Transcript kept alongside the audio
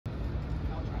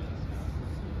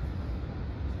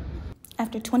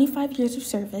After 25 years of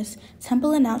service,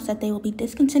 Temple announced that they will be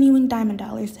discontinuing Diamond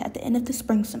Dollars at the end of the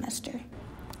spring semester.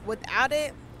 Without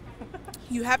it,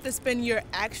 you have to spend your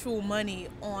actual money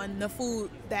on the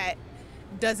food that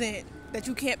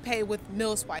you can't pay with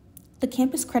meal swipe. The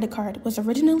campus credit card was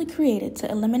originally created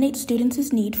to eliminate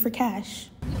students' need for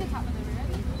cash.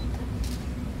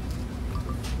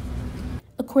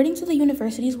 According to the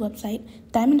university's website,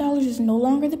 Diamond Dollars is no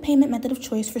longer the payment method of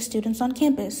choice for students on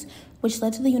campus, which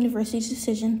led to the university's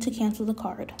decision to cancel the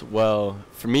card. Well,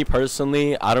 for me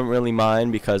personally, I don't really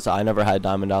mind because I never had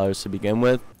Diamond Dollars to begin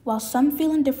with. While some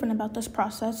feel indifferent about this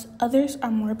process, others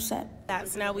are more upset.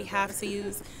 So now we have to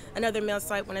use another meal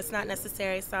swipe when it's not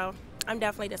necessary, so I'm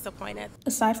definitely disappointed.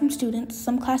 Aside from students,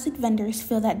 some classic vendors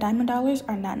feel that Diamond Dollars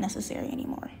are not necessary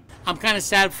anymore. I'm kind of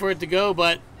sad for it to go,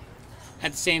 but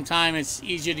at the same time, it's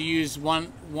easier to use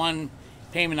one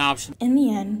payment option. In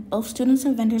the end, both students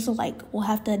and vendors alike will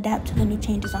have to adapt to the new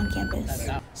changes on campus.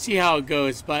 See how it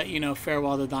goes, but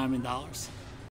farewell to Diamond Dollars.